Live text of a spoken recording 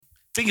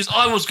Thing is,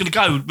 I was going to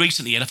go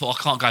recently, and I thought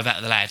I can't go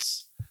without the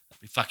lads.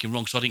 That'd be fucking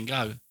wrong, so I didn't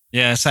go.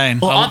 Yeah, same.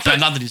 Well, I went to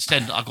London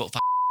instead. I got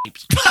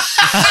heaps.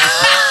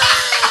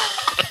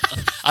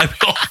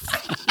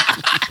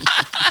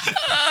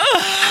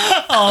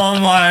 Oh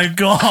my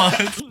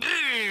god!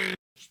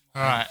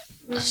 All right.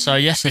 So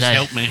yesterday,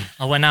 help me.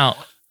 I went out.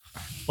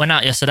 Went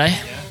out yesterday.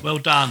 Well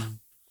done.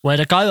 Where'd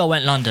I go? I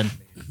went London.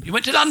 You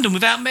went to London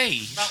without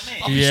me.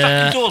 I've been Yeah.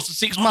 stuck indoors for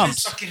 6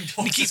 months.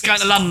 He keeps going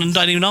to London and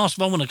don't even ask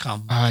if I want to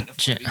come.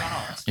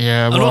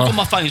 Yeah, And well, I've got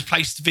my phone,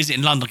 places to visit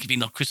in London. I keep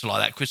eating crystal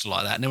like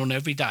that, and they're on there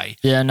every day.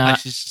 yeah, no,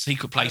 Places,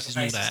 secret places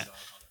and all that.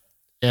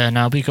 yeah,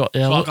 no, we got.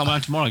 Yeah, So I'll we'll, come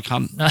home tomorrow,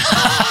 cunt.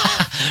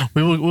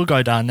 we'll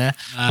go down there.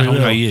 I don't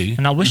will. know you.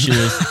 And I wish you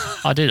was.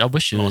 I did. I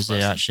wish you was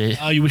there actually.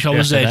 Oh, you wish I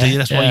was there, do you?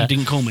 That's why Yeah. you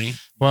didn't call me.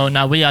 Well,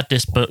 no, we had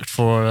this booked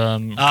for a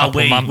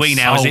couple of months. we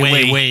now, is it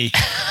we? We.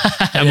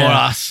 And more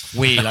us.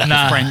 We, like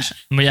Nah. the French.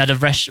 And we had a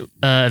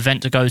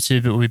event to go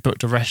to, but we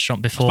booked a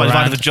restaurant before. But if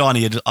I had a vagina,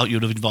 you'd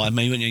have invited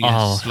me, wouldn't you?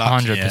 Oh, Slut.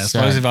 100%. Yeah, I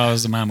suppose if I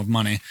was the man with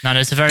money. No,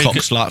 there's a very Cock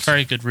good, sluts.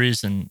 very good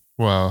reason.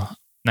 Well,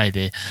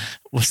 maybe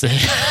we'll see.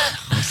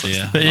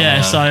 Yeah. But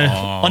yeah, so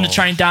on the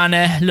train down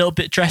there, a little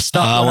bit dressed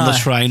up. On the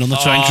train,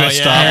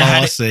 dressed up.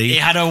 I see. He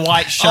had a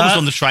white shirt. I was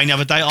on the train the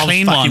other day. I was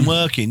Clean fucking one.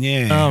 working,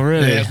 yeah. Oh,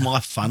 really? Yeah, it was my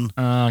fun.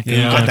 Oh, Yeah,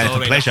 you got God. there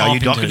for pleasure. You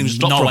couldn't even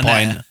stop No for a one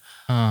there. pint.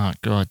 Oh,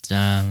 God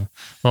damn.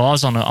 Well, I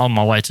was on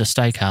my way to a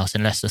steakhouse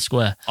in Leicester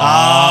Square.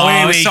 Oh,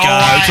 here we it's go. all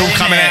right, It's all isn't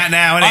coming it? out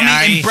now, isn't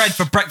I'm it? eating bread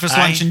for breakfast,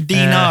 Eh? lunch, and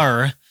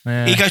dinner.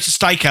 Yeah. He goes to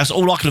steakhouse.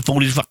 All I can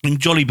afford is fucking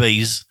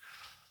Jollibees.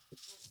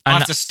 I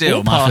have And to steal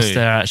walked my past food.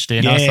 there actually,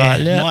 and I was Yeah,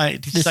 like, "Yeah,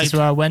 right, this say- is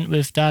where I went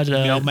with Dad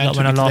The old man like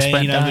when took I me to last there,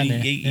 went you know, down when there."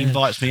 he Yeah.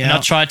 invites me And I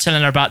out. tried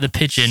telling her about the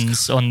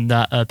pigeons on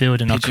that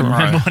building. I Pigeon couldn't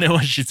remember Row. what it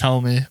was she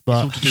told me,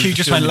 but You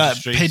just went like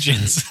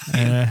pigeons.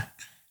 yeah.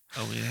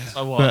 Oh, yeah.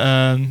 So what?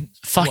 But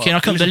fucking, I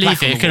couldn't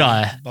believe it, could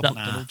I?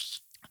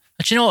 McDonald's.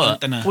 Do you know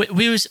what? dunno.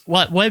 We was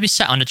where we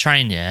sat on the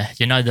train. Yeah,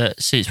 you know the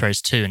seats where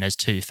there's two and there's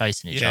two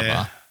facing each Yeah.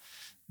 other.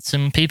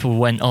 Some people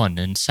went on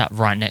and sat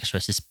right next to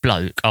us. This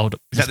bloke,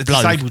 that the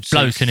disabled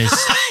bloke, seats? and his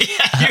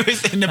Yeah, he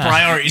was in the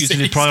priority Using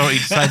the seats. priority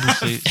disabled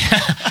seat.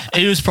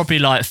 he was probably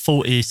like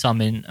 40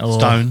 something,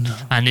 Stone.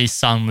 and his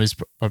son was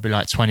probably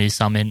like 20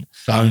 something.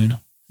 Stone.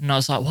 And I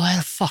was like, why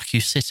the fuck are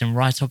you sitting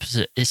right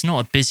opposite? It's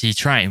not a busy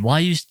train. Why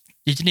you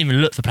didn't even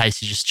look for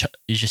places?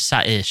 You just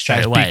sat here straight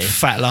That away. big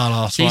fat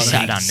lala. So he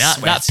sat down. That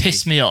sweaty.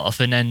 pissed me off.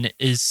 And then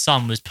his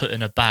son was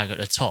putting a bag at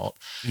the top.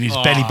 And his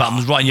belly button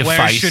was right in your Where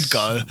face. it should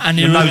go. And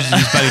Your he nose was, is in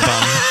his belly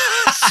button.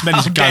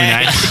 Smells of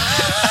gonad.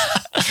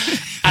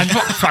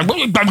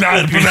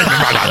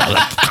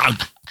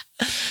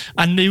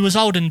 and he was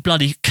holding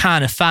bloody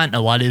can of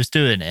Fanta while he was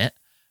doing it.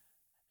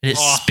 And it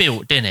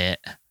spilt, didn't it?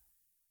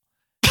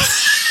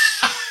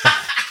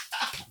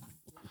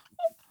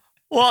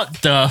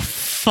 What the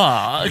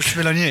fuck?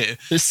 Spill on you.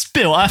 It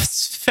spilled. I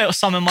felt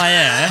some in my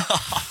hair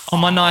on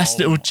my nice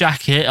little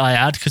jacket I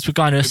had because we're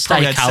going to a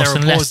Probably had steakhouse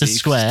in Leicester cerebrosi,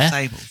 Square.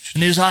 disabled.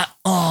 And he was like,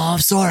 "Oh, I'm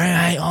sorry,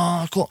 mate.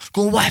 Oh, go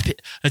and wipe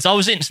it." And so I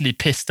was instantly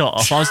pissed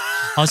off. I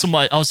was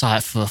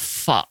like, "For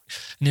fuck!"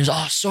 And he was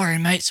like, "Oh, sorry,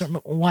 mate. Sorry,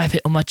 wipe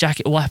it on my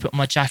jacket. Wipe it on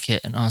my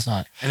jacket." And I was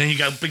like, And then you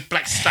go big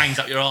black stains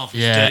up your arm.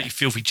 Yeah. Dirty,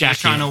 filthy He was jacket.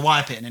 trying to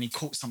wipe it and then he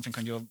caught something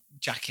on your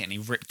jacket and he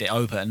ripped it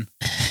open.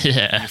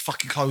 "Yeah, Your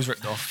fucking clothes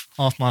ripped off.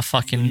 off my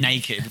fucking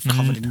Naked,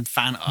 covered in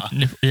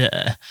Fanta.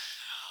 yeah,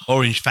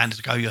 Orange Fanta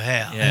to go your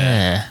hair.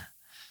 yeah."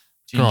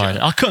 Ginger. God,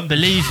 I couldn't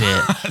believe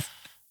it.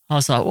 I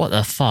was like, "What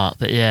the fuck?"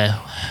 But yeah,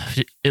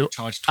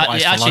 Charged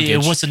twice for actually, it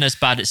luggage. wasn't as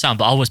bad as it sounded.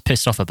 But I was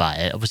pissed off about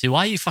it. Obviously, why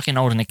are you fucking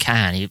holding a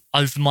can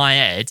over my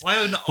head? Why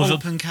an with a-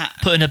 open cat?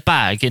 Putting a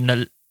bag in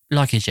the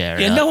luggage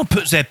area? Yeah, no one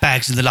puts their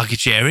bags in the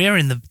luggage area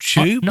in the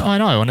tube. No, I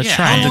know, on a Yeah,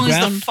 train. how long is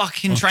the Underground?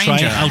 fucking On train train,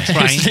 journey? old train.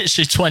 It's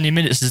literally 20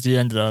 minutes is the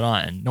end of the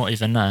line. Not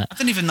even that. I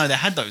didn't even know they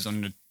had those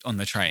on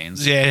the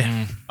trains.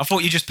 Yeah. I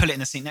thought you just put it in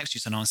the seat next to you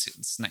so no one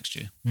sits next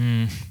to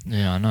you.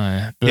 Yeah, I know.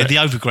 Yeah, But, the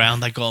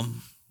overground, they got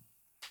them.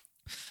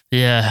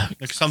 yeah,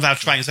 Some of our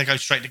trains, they go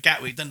straight to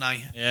Gatwick, don't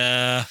they?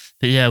 Yeah.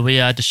 but yeah, we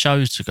had a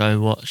show to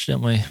go watch,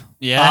 didn't we?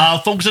 Yeah.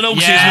 Fogs and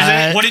Horses,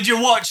 yeah. was it? What did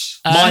you watch?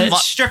 My-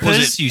 Strippers?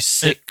 was it- You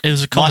sick. It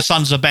was a My comedy.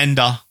 Son's a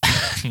Bender.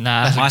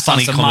 Nah, My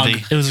Funny son's a comedy.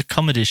 mug. it was a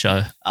comedy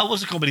show. Oh, it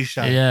was a comedy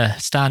show. Yeah,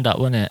 stand up,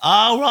 wasn't it?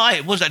 Oh, right.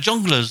 What was that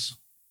Jonglers?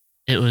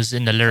 It was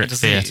in the Lyric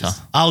Disease. Theatre.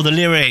 Oh, the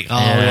lyric. Oh,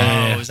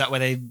 Yeah. yeah. Oh, is that where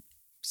they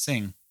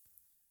sing?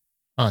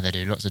 Oh, they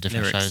do lots of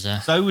different Lyrics. shows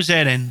there. So who was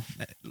there then?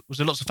 Was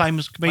there lots of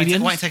famous Why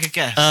comedians? don't you take a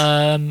guess?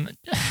 Come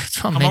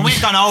Come on,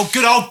 we've done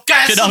good old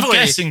guess. Good old haven't we?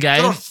 guessing game.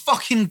 Good old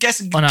fucking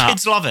guessing. Oh, no.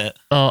 Kids love it.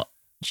 Oh,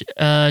 do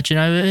you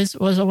know who it is?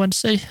 What I went to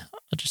see?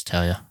 I'll just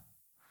tell you.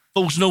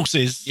 Fogs and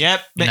Horses.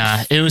 Yep.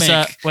 Nah, it was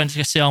Mick. went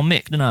to see old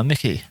Mick, didn't I?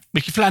 Micky.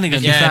 Micky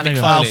Flanagan. Yeah, Mick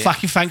Oh, Foley.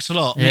 fucking thanks a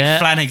lot. Yeah,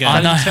 Flanagan.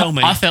 I know. Don't tell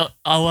me. I felt.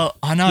 Oh well,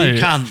 I know. You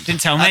can't.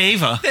 Didn't tell me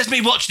either. There's me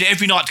watching it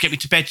every night to get me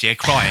to bed, yeah,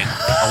 crying.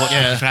 I watch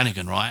Micky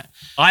Flanagan, right?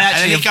 I And then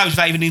actually, he goes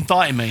without even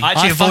inviting me. I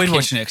actually I avoid fucking-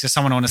 watching it because there's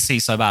someone I want to see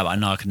so bad, but I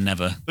know I can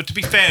never. But to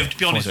be fair, to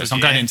be honest So with I'm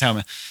you, glad you didn't tell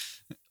me.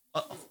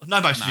 I know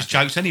most of his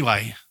jokes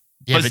anyway.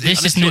 Yeah, but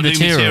this is new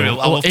material.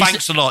 Oh, well, He's-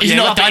 thanks a lot. he's Yeah,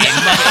 not rub it done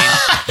in, rub it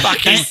in.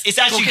 Fucking, It's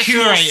actually get some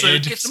more soup,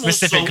 curated get some more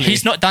specifically. salt.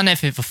 He's not done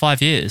anything for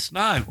 5 years,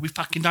 No, we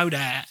fucking know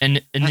that.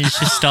 and he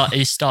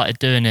started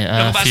doing it I've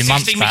got a about few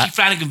months 16 Micky back.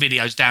 Flanagan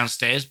videos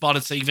downstairs by the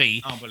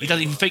TV. He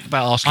doesn't even think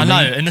about asking I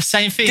know, me. and the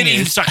same thing Didn't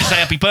even is, fucking say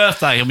happy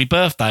birthday on my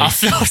birthday. I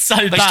feel so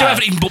They bad. still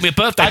haven't even bought me a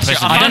birthday Actually,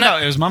 present. I don't found know-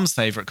 out it was Mum's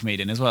favourite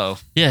comedian as well.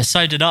 Yeah,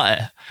 so did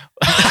I.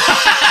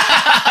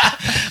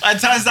 It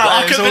turns out Well,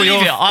 I it was couldn't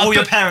believe it. all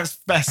your parents'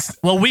 best.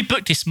 Well, we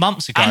booked this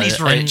months ago, And he's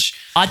rich.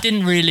 I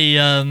didn't really.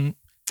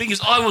 Thing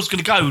is, I was going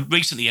to go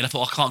recently and I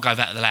thought I can't go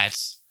without the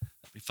lads.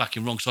 That'd be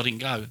fucking wrong, so I didn't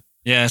go.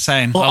 Yeah,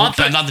 same. Well, I I went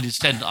to booked- London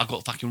instead. I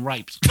got fucking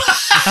raped.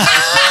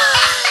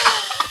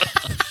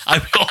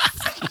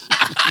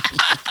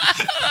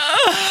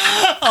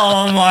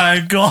 Oh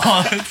my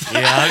god!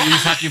 Yeah, I hope you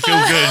fucking feel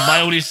good.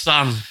 My oldest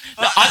son.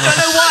 I don't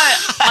know why.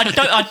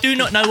 I do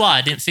not know why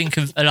I didn't think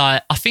of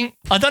like. I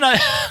don't know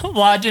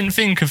why I didn't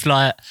think of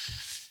like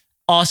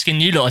asking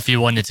you lot if you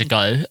wanted to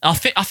go. I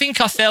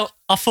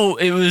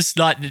thought it was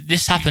like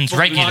this happens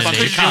regularly.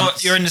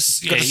 Because You're in this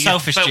got the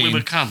selfish felt we gene. were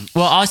cunt.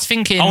 Well, I was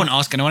thinking. I wouldn't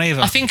ask anyone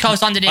either. I think I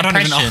was under the I don't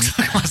even impression.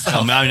 ask myself.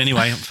 On my own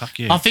anyway. Fuck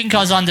you. I think I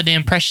was under the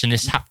impression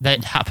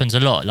that happens a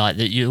lot. Like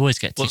that, you always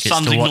get What tickets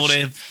sons to ignore watch.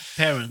 their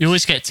parents? You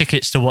always get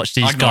tickets to watch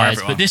these ignore guys,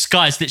 everyone. but this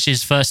guy's literally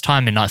his first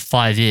time in like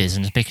 5 years,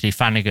 and it's Micky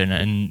Flanagan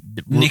and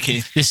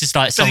Micky. This is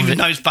like Don't some of even it.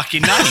 know his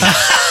fucking name.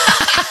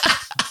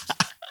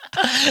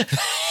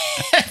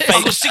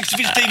 I've got 6 of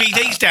his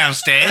DVDs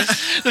downstairs.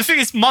 The thing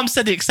is, Mum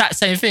said the exact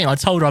same thing. I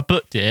told her I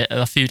booked it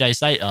a few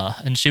days later,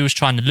 and she was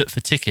trying to look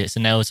for tickets,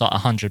 and there was like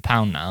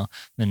 £100 now,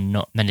 and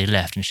not many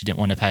left, and she didn't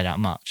want to pay that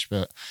much.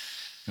 But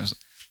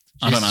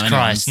I don't know. Jesus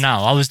Christ,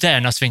 no, I was there,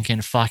 and I was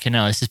thinking, fucking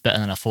hell, this is better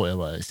than I thought it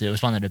was. It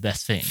was one of the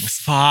best things.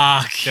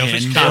 Fucking He rub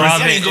hasn't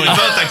got it. his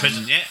birthday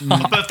present yet.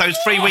 My birthday was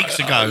 3 weeks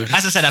ago.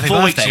 As I said, happy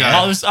 4 weeks birthday. ago.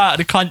 I was out of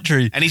the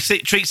country. And he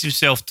treats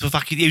himself to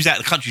fucking. He was out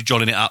of the country,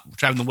 jolling it up,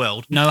 travelling the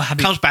world. No,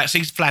 happy. Comes back,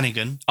 sees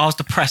Flanagan. I was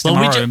depressed in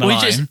my room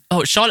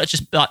alone. Charlotte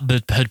just like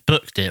had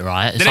booked it,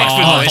 right? It's The next like,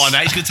 thing I it's- find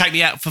out, he's going to take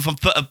me out for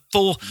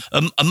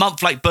a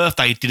month late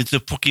birthday dinner to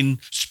fucking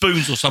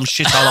Spoons or some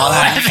shit like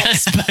that.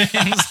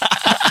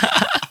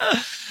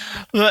 Spoons.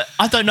 But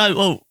I don't know.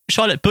 Well,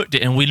 Charlotte booked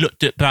it, and we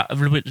looked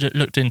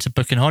into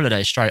booking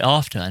holidays straight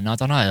after, and I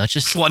don't know. I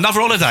just What, another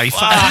holiday?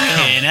 Fucking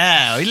Fucking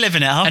hell, you're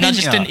living it up. and I ain't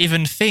just you? didn't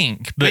even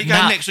think. Where But you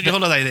going now, next on your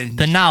holiday then?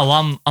 but now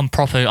I'm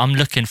proper. I'm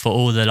looking for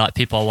all the like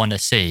people I want to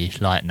see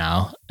like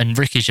now. And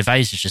Ricky Gervais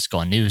has just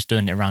gone. He was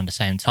doing it around the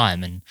same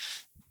time, and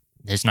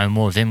there's no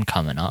more of him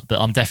coming up. But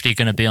I'm definitely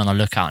going to be on the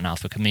lookout now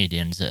for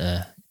comedians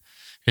that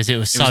because it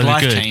was so was good,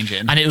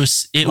 life-changing. and it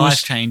was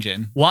Life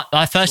changing. What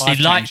I firstly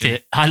liked Life-changing.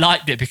 it. I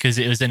liked it because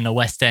it was in the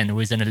West End. It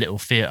was in a little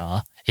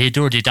theatre. He'd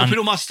already done. Put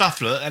all my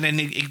stuff, look, and then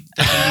he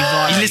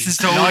listens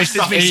to all the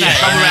stuff he he says.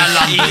 says. Come around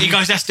London. He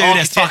goes, let's do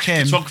this, fuck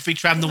him. Photography,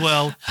 travel the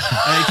world.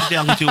 And he said,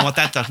 I'm going to do what my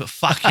dad does, but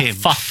fuck him.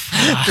 Fuck.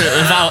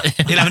 Without,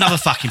 He'll have another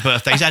fucking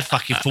birthday. He's had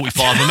fucking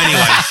 45 of them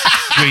anyway.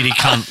 Greedy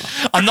cunt.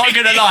 I'm not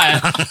gonna lie.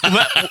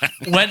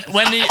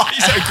 When he, You're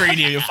so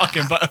greedy of your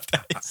fucking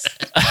birthdays.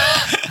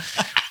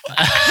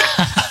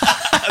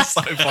 That's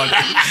so funny.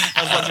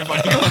 That's such a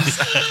funny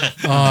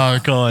concept. oh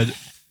god,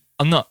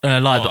 I'm not gonna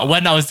lie. But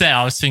when I was there,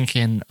 I was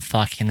thinking,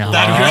 fucking hell.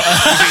 I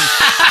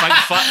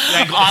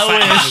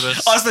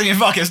was thinking,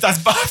 fuck it, it's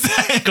Dad's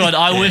birthday. God,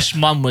 I wish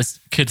Mum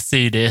could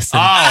see this.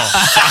 And Oh,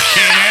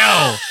 fucking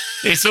hell.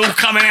 It's all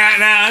coming out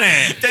now,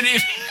 isn't it? Didn't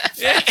it?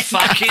 Yeah,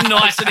 fucking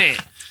nice, isn't it?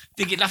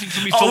 Didn't get nothing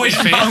from me. I wish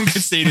Mum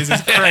could see this.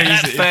 It's That's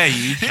crazy. fair,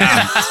 you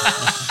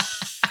cunt.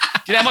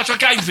 Do you know how much I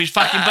gave him for his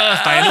fucking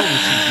birthday and all? You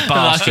fucking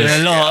bastard.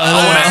 a lot. I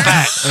want it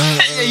back.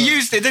 He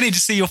used it, didn't he, to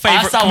see your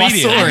favourite That's how I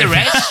comedian? saw And it. the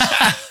rest.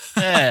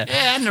 yeah.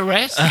 Yeah, and the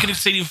rest. You could have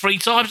seen him 3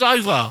 times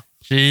over.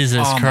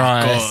 Jesus Oh my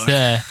Christ. God.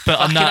 Yeah. But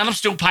I'm And not. I'm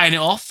still paying it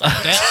off.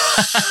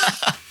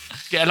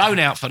 Get a loan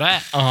out for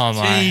that. Oh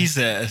my.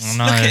 Jesus.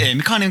 No. Look at him.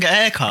 He can't even get a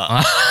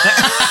haircut.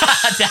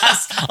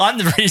 I'm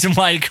the reason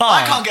why you can't.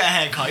 I can't get a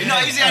haircut. You know,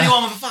 he's the only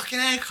one with a fucking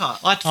haircut.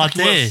 I had to I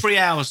fucking work did. 3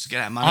 hours to get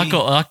that money. I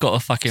got a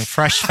fucking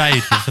fresh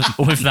fade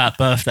with that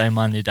birthday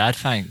money, Dad.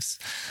 Thanks.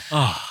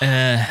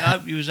 I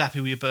hope you was happy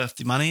with your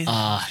birthday money.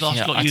 Last lot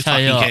I you tell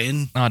fucking what,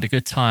 getting. I had a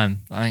good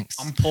time. Thanks.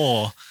 I'm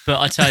poor. But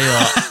I tell you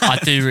what, I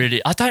do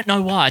really. I don't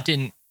know why I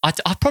didn't. I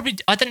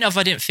don't know if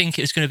I didn't think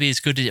it was going to be as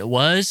good as it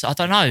was. I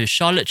don't know.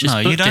 Charlotte just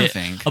No, you booked don't it.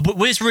 think? But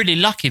we was really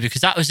lucky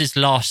because that was his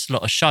last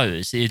lot of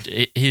shows.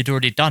 He'd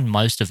already done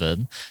most of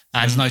them.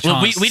 And There's no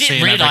chance we to see didn't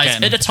him ever realise,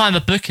 again. at the time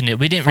of booking it,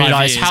 we didn't 5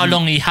 realise years how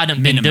long he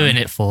hadn't been minimum. doing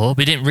it for.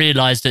 We didn't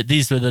realise that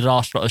these were the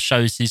last lot of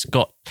shows he's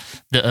got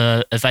that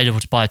are available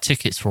to buy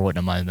tickets for at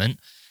the moment.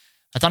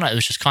 I don't know. It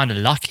was just kind of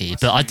lucky.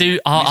 But I do.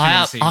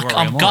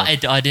 I'm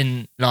gutted that I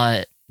didn't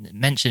like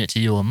mention it to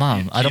you or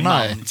Mum. I don't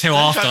know. Until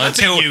after. Don't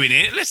Until put you in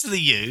it. Listen to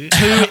you.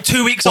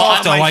 2 weeks Well,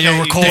 after I while you're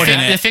make it- recording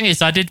The it. thing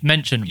is, I did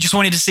mention. You just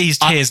wanted to see his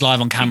tears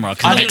live on camera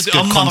because it's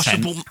good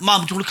content.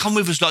 Mum, do you want to come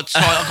with us? Like,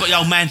 sorry, I've got the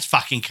old man's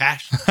fucking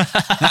cash.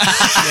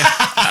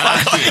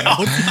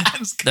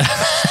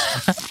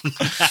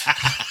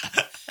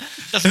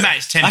 Doesn't matter.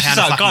 It's £10 That's just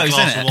how a it fucking goes,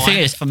 glass isn't of it? wine.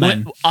 thing is, for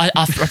men.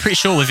 I'm pretty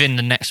sure within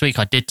the next week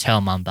I did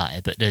tell Mum about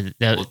it, but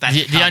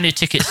that's the only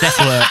tickets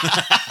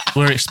left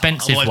were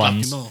expensive Otherwise,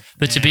 ones. nothing more.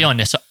 But to be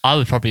honest, I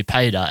would probably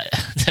pay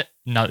that.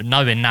 No,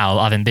 knowing now,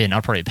 having been,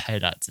 I'd probably pay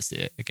that to see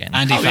it again.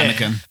 Andy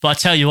Flanagan. But I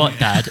tell you what,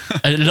 Dad,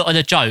 a lot of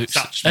the jokes,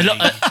 Touch a me.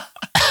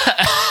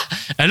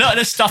 lot of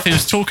the stuff he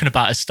was talking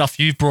about is stuff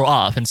you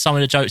brought up, and some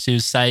of the jokes he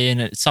was saying,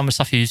 and some of the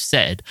stuff you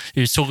said,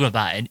 he was talking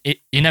about, and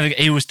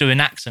he was doing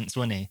accents,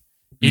 wasn't he?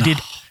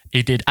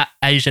 He did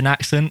Asian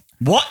accent.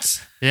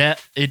 What? Yeah,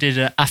 he did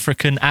an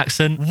African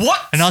accent.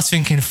 What? And I was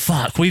thinking,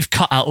 fuck, we've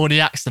cut out all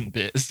the accent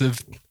bits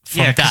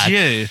from Dad.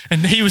 you.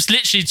 And he was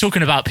literally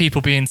talking about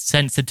people being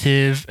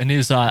sensitive, and he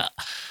was like,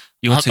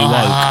 You're too woke.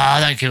 I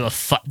don't give a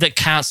fuck. That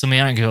cancel me,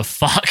 I don't give a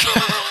fuck.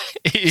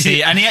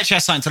 See, and he actually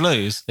has something to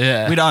lose.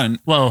 Yeah. We don't.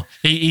 Well,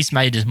 he's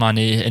made his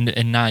money,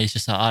 and now he's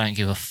just like, I don't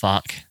give a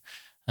fuck.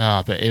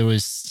 But it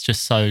was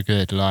just so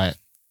good. Like,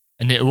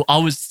 and I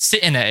was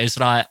sitting there, it's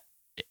like,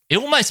 it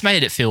almost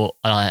made it feel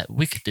like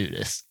we could do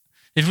this.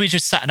 If we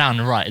just sat down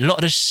and write, a lot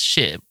of the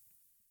shit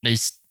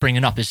he's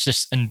bringing up is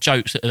just, and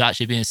jokes that are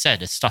actually being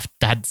said, is stuff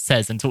Dad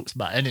says and talks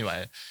about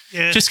anyway.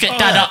 Yeah. Just get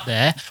Dad up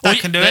there. Dad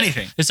can do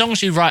anything. As long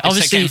as you write,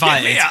 obviously.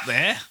 Get me up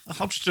there.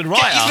 I'm just a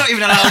writer. He's not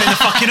even allowed in the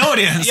fucking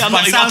audience. Yeah, I'm by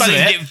not the even, I sounds don't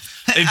of even it.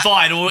 get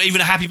invited or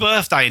even a happy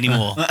birthday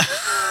anymore.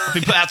 I've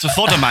been put out to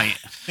fodder, mate.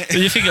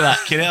 You think about,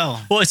 Fucking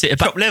hell. what is it?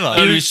 About Chopped liver.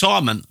 Early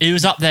retirement. He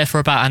was up there for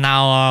about an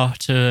hour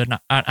to an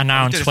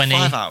hour and Did it 20.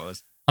 5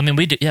 hours. I mean,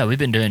 we've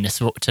been doing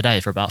this today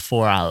for about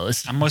 4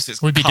 hours. And most of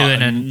it's We'd be cut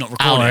doing and an not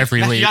recorded. hour every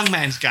That's a week. young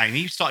man's game.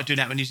 He started doing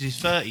that when he was in his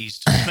 30s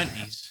to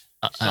 20s.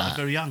 Started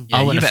very young. I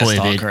you wouldn't have better thought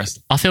start, he'd be. Chris.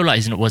 I feel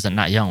like he wasn't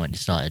that young when he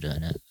started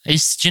doing it.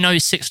 Do you know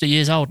he's 60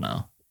 years old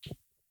now?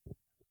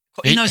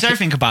 He knows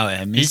everything about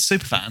him. He's He's- a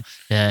super fan.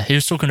 Yeah, he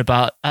was talking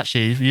about,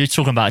 actually, you were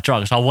talking about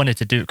drugs. I wanted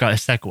to go a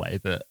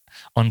segue but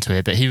onto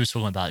it, but he was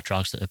talking about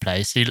drugs at the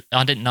place.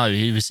 I didn't know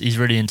he's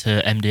really into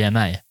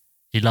MDMA.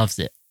 He loves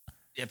it.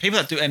 Yeah, people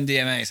that do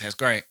MDMA say it's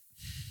great.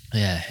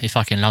 Yeah, he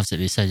fucking loves it.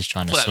 But he says he's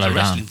trying to Well, that was slow a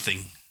down. wrestling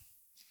thing.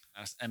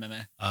 That's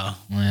MMA. Oh.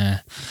 Yeah,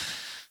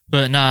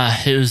 but nah,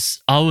 it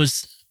was. I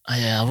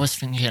was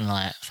thinking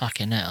like,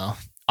 fucking hell.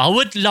 I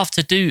would love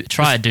to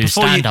try and do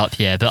Before you- stand up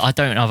here, but I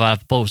don't know if I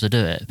have balls to do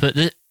it. But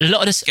a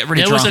lot of this, Get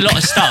really there was a drunk.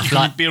 lot of stuff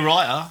like Be a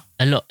writer.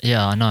 a lot.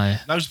 Yeah, I know.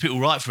 Loads of people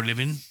write for a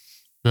living.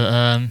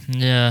 But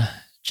yeah,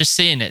 just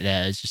seeing it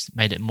there has just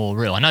made it more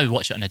real. I know we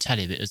watch it on the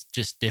telly, but it was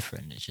just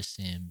different. It's just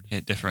seeing.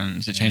 Hit different.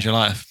 Does it change your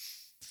life?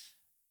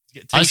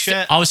 Get a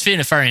t-shirt. I was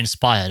feeling very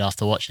inspired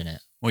after watching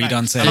it. What you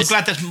done And I'm since?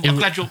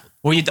 glad your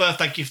Well, you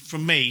birthday gift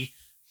from me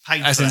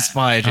paid Has for that.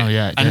 inspired you. Oh,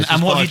 yeah, And, that's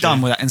and what have you inspired done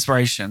you. with that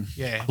inspiration?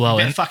 Yeah. Well,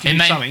 Better it fucking do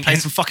made- something. Play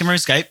some fucking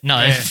RuneScape.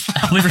 No, Yeah.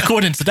 we're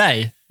recording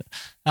today.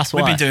 That's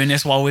why. We've been doing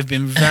this while we've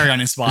been very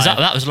uninspired.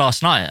 that was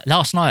last night.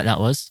 Last night that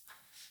was.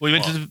 We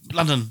went to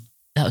London.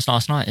 That was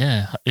last night.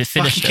 Yeah, it Fucking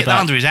finished kicked that about.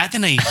 under his hat,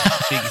 didn't he?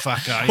 Cheeky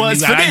fucker. Well, He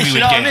it's knew for how angry this. You we'd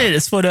know what I get. mean?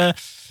 It's for the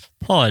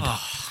pod.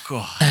 Oh,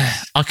 God.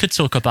 I could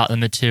talk about the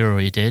material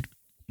he did,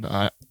 but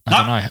I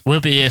don't know. We'll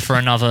be here for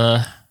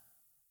another.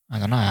 I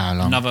don't know how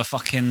long. Another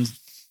fucking...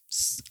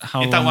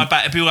 How Yeah, don't worry long?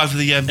 about it. People over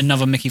the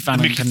Another Mickey the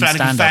Flanagan Micky Flanagan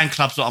stand-up. fan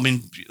clubs that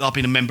I've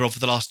been a member of for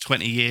the last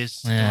 20 years.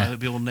 Yeah. I'll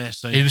be on there.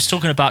 So He was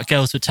talking about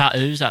girls with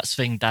tattoos. That's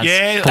the thing Dad's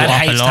Yeah, brought Dad up a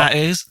hates lot,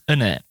 tattoos.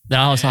 isn't it? Then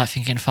I was like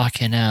thinking,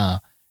 fucking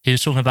hell. He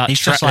was talking about He's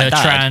just like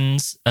Dad.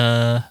 trans.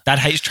 Dad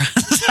hates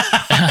trans.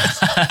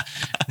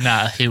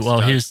 Nah, he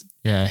was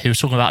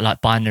talking about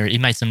like binary. He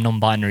made some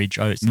non-binary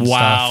jokes. And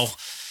Wow.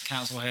 stuff.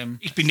 Cancel him.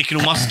 he's been nicking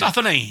all my stuff,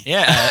 hasn't he?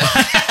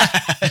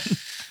 Yeah.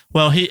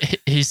 Well, he's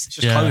It's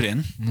just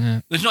coding. Yeah.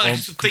 There's not Or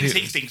things he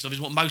computers. thinks of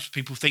is what most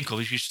people think of.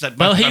 If you said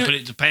Well, both he- don't put it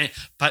into pen,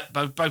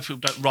 both people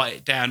don't write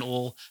it down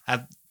or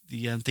have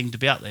the thing to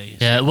be out there.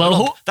 Yeah, So well, a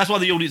lot- that's why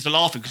the audience are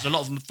laughing because a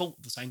lot of them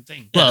thought the same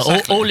thing. Well,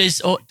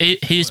 exactly.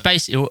 he's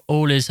basically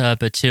all his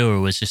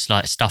material was just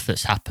like stuff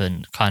that's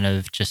happened, kind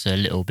of just a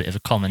little bit of a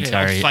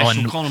commentary facial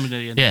on.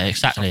 comedy and Yeah,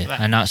 exactly, stuff like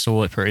that. and that's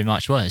all it pretty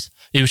much was.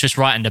 He was just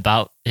writing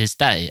about his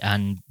day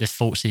and the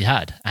thoughts he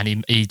had,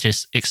 and he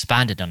just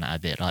expanded on that a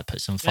bit, like put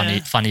some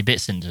funny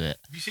bits into it.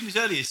 Have you seen his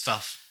earlier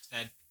stuff?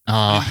 Ed?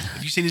 Oh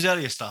Have you seen his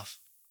earlier stuff?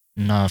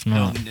 no, I've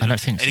not. I don't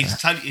think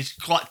so. And he's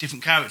quite a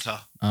different character.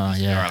 Oh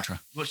yeah,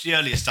 Watch the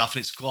earlier stuff,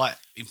 and it's quite.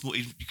 You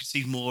can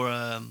see more.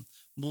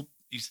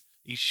 He's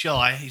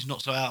shy. He's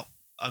not so out.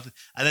 And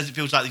then it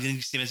feels like you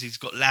can see him as he's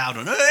got loud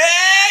and.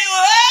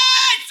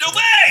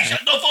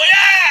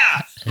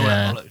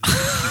 yeah,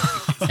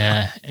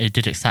 yeah. He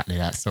did exactly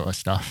that sort of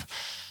stuff.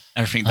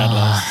 Everything Dad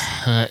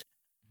loves.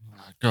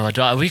 God,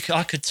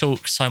 I could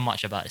talk so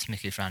much about this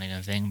Micky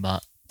Flanagan thing,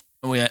 but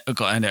Oh, yeah. We've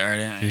got to end it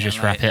already. we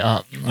just wrap it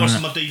up. Watch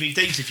some of my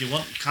DVDs if you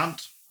want. You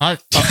can't.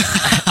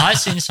 I've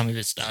seen some of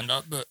his stand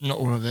up, but not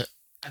all of it.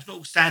 It's not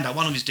all stand up.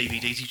 One of his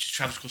DVDs, he just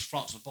travels across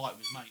France on a bike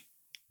with his mate.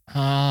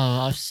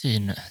 Oh, I've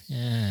seen it.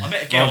 Yeah. I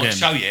met a girl on the Again.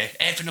 show, yeah.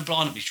 Everything a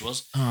blind at me she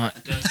was. All right.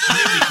 And she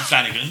knew Micky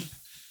Flanagan.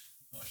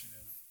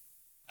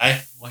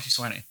 Hey? Why is she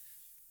sweating?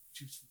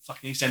 She was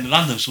fucking East End of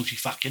London, so she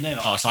fucking there.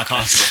 Oh, so I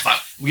can't-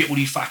 We get all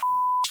these fucking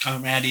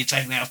coming around here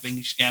taking out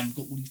things, scam,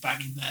 got all these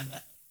bagging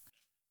there.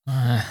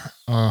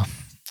 All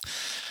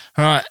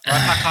right.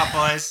 Pack up,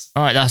 boys.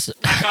 All right, that's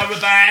Pack up the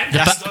band. The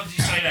What did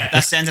you say there?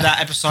 That's the end of that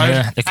episode.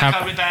 yeah. Pack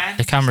up the band.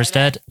 The camera's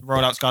dead,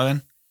 Rollout's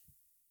going.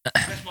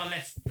 That's my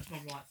left. That's my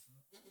right.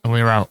 and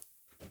we're out.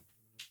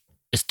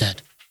 It's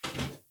dead.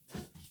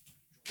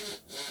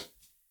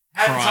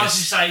 How many times did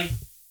you say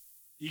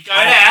you going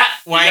out?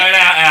 Wait. You're going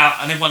out,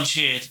 and everyone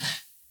cheered.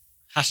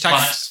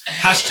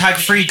 Hashtag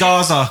free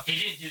Gaza. He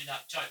didn't do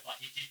that joke, but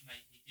he did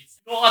make. He did.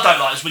 You know what I don't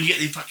like is when you get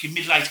the fucking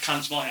middle-aged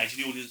cunts my age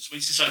in the audience. When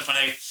it's just so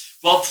funny,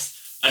 Rob,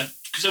 and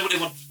because they want to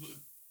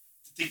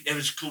think they're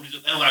as cool as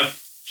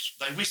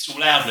they whistle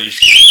loudly.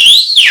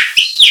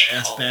 Yeah,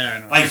 that's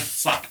fair. They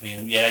fuck me,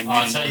 and yeah.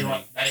 I'll tell you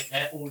what,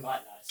 they're all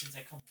like that. As soon as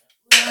they come,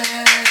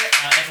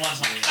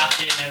 everyone's like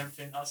clapping and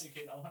everything. I was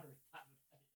thinking, I wonder if